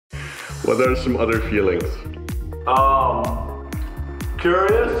What are some other feelings?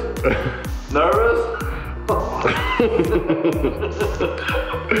 Curious, nervous.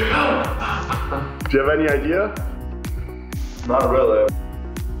 Do you have any idea? Not really.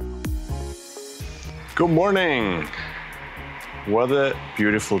 Good morning. What a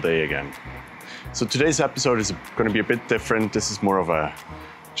beautiful day again. So today's episode is going to be a bit different. This is more of a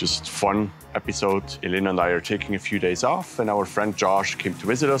just fun episode. Elena and I are taking a few days off and our friend Josh came to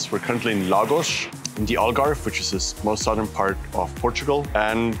visit us. We're currently in Lagos, in the Algarve, which is the most southern part of Portugal.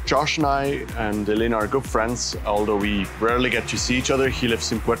 And Josh and I and Elena are good friends, although we rarely get to see each other. He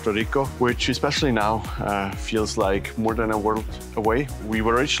lives in Puerto Rico, which especially now feels like more than a world away. We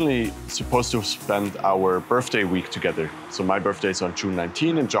were originally supposed to spend our birthday week together. So my birthday is on June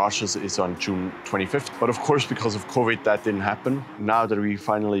 19 and Josh's is on June 25th. But of course, because of COVID, that didn't happen. Now that we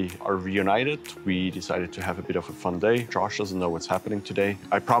finally are reunited, we decided to have a bit of a fun day. Josh doesn't know what's happening today.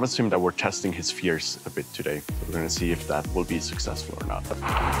 I promised him that we're testing his fears a bit today. So we're gonna see if that will be successful or not. Oh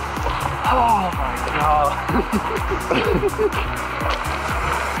my god.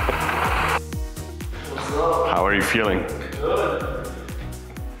 How are you feeling? Good.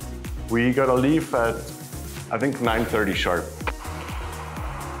 We gotta leave at, I think, 9:30 sharp.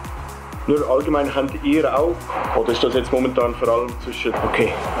 Nur allgemein habt ihr auch, oder ist das jetzt momentan vor allem zwischen...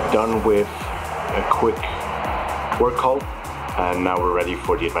 Okay, done with a quick work call, and now we're ready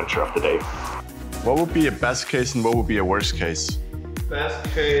for the adventure of the day. What would be a best case and what would be a worst case? Best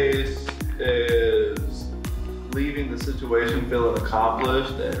case is leaving the situation feeling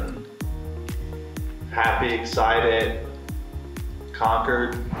accomplished and happy, excited,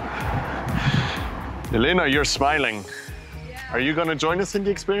 conquered. Elena, you're smiling. Are you gonna join us in the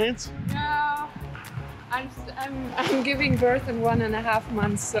experience? No, I'm giving birth in 1.5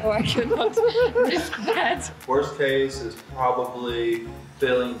 months, so I cannot risk that. Worst case is probably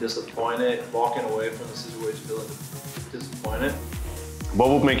feeling disappointed, walking away from the situation feeling disappointed. What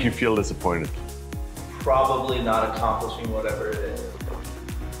would make you feel disappointed? Probably not accomplishing whatever it is.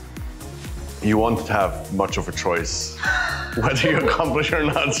 You won't have much of a choice whether you accomplish or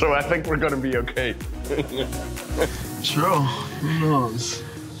not, so I think we're gonna be okay. True, who knows?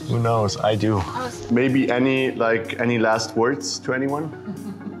 Who knows? I do. Maybe any last words to anyone?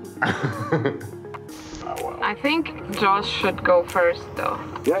 I think Josh should go first, though.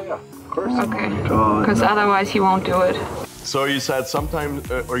 Yeah, of course. Okay, because otherwise he won't do it. So you said sometimes,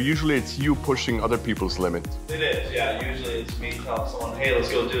 or usually it's you pushing other people's limits. It is, yeah. Usually it's me telling someone, hey, let's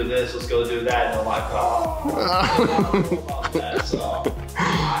go do this, let's go do that, and they're like, oh, I don't know about that. So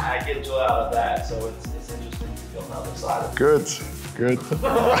I get joy out of that, so it's interesting to feel on the other side of it. Good.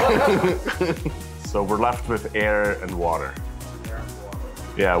 So we're left with air and water. Air and water.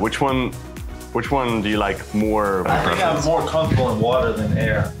 Yeah, which one do you like more? I think I'm more comfortable in water than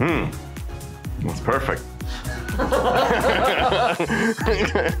air. That's perfect.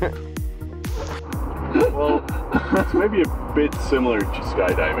 Well, it's maybe a bit similar to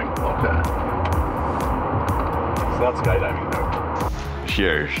skydiving. Okay. It's not skydiving though.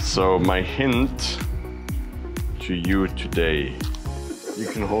 Here, so my hint to you today. You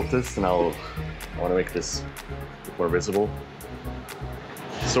can hold this and I want to make this more visible.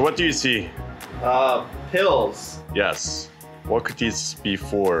 So what do you see? Pills. Yes. What could these be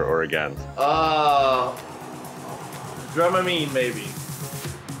for or against? Dramamine, maybe.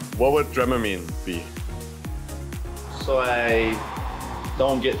 What would Dramamine be? So I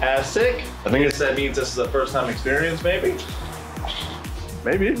don't get as sick. I think that means this is a first-time experience, maybe?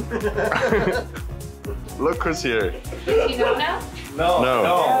 Maybe. Look who's here. You know now? No.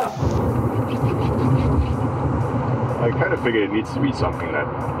 I kind of figured it needs to be something that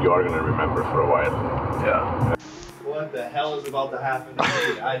you are going to remember for a while. Yeah. What the hell is about to happen to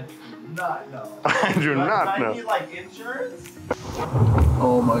me? I do not know. I do not know. I need like insurance?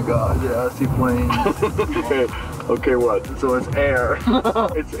 Oh my god, yeah, I see planes. Okay, what? So it's air.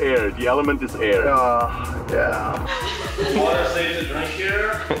 It's air. The element is air. Yeah. Water safe to drink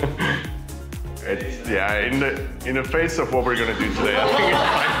here? It's, yeah, in the face of what we're going to do today, I think it's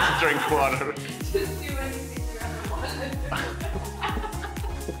fine to drink water. Just do anything you ever wanted.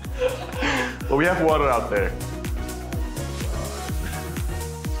 Well, we have water out there.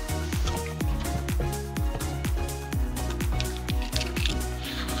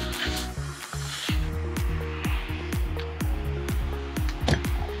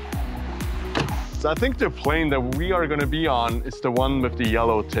 So I think the plane that we are going to be on is the one with the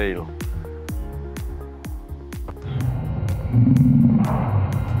yellow tail.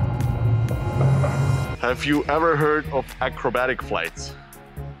 Have you ever heard of acrobatic flights?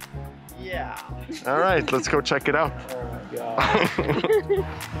 Yeah. Yeah. All right, let's go check it out. Oh my god.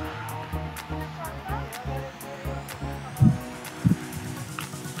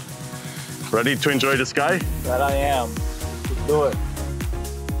 Ready to enjoy the sky? That I am. Let's do it.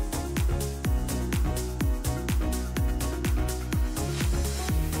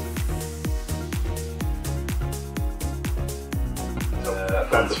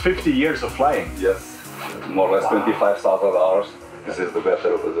 That's 50 years of flying. Yes, more or less 25,000 hours. This is the best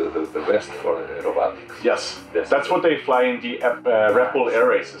for aerobatics. Yes, that's what they fly in the Red Bull air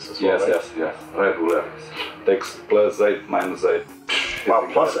races as well, Yes, right? yes. Red Bull Airways. Takes +8, -8. Wow,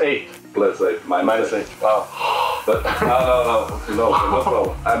 +8. +8, -8. Wow. But no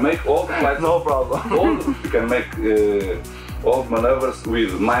problem. I make all the flights. No problem. You can make all maneuvers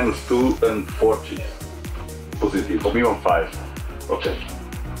with -2 and 4G. Positive. We want 5. Okay.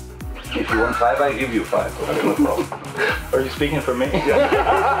 If you want 5, I give you 5. Okay, no problem. Are you speaking for me?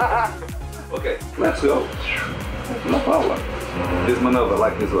 Okay, let's go. No problem. This maneuver,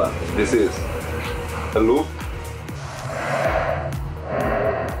 like this one. This is a loop.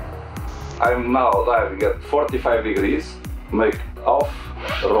 I'm now diving at 45 degrees. Make off,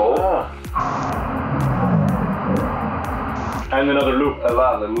 roll. And another loop.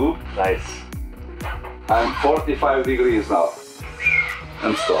 Another loop. Nice. I'm 45 degrees now.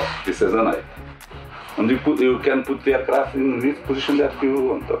 And stop. This is a 8. And you can put the aircraft in this position that you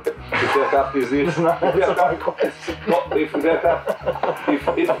want. Okay. If the aircraft is this,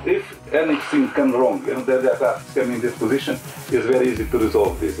 if anything can wrong, you know, the aircraft can in this position, it's very easy to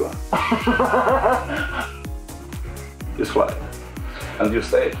resolve this one. Just fly, and you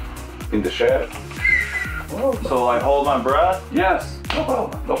stay in the chair. So I hold my breath? Yes, no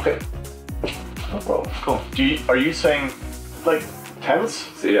problem. Okay, no problem. Cool. Are you saying like tense?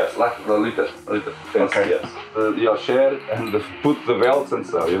 Yes, like a little fence, Okay. yes. Your chair and put the belts and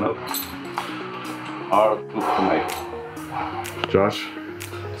so, you know. Hard to make. Josh,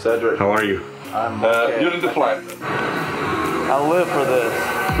 Cedric, how are you? I'm okay. during the flight. I live for this.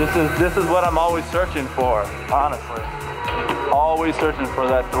 This is what I'm always searching for, honestly. Always searching for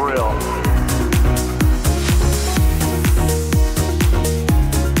that thrill.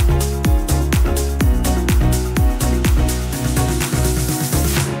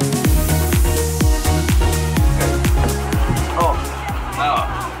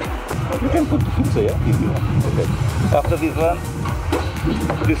 You can put the foot here if you want. Okay. After this one,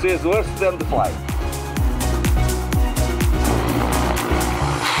 this is worse than the flight.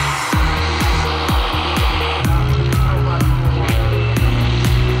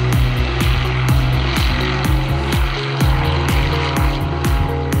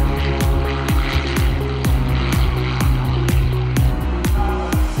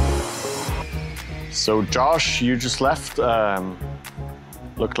 So Josh, you just left.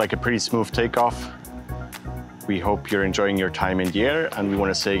 Looked like a pretty smooth takeoff. We hope you're enjoying your time in the air, and we want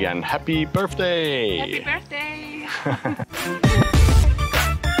to say again, happy birthday! Happy birthday!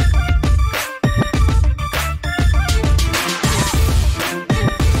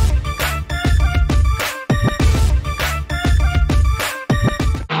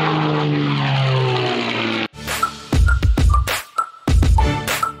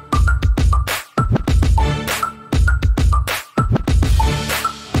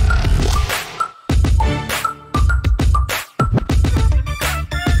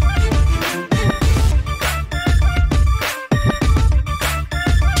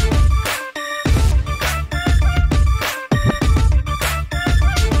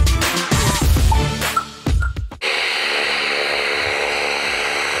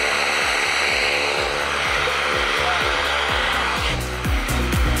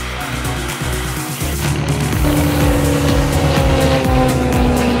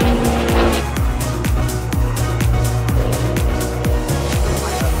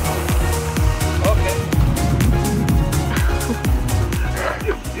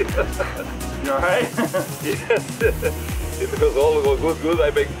 You alright? Yes. It was all good. I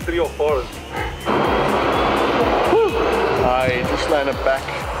make 3 or 4. I just landed back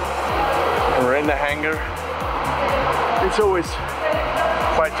and we're in the hangar. It's always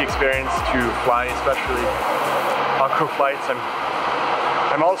quite the experience to fly, especially acro flights.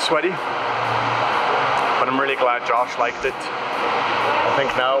 I'm all sweaty, but I'm really glad Josh liked it. I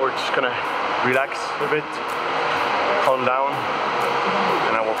think now we're just gonna relax a bit, calm down,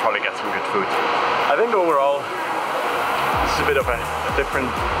 and then we'll probably get some good food. I think overall, this is a bit of a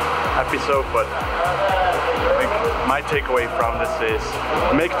different episode, but I think my takeaway from this is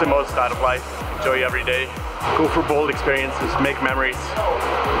make the most out of life, enjoy every day, go for bold experiences, make memories.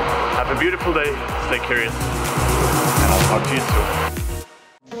 Have a beautiful day, stay curious, and I'll talk to you soon.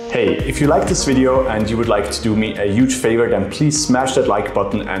 Hey, if you like this video and you would like to do me a huge favor, then please smash that like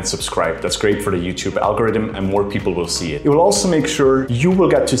button and subscribe. That's great for the YouTube algorithm and more people will see it. It will also make sure you will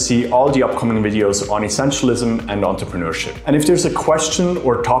get to see all the upcoming videos on essentialism and entrepreneurship. And if there's a question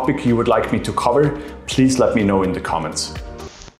or topic you would like me to cover, please let me know in the comments.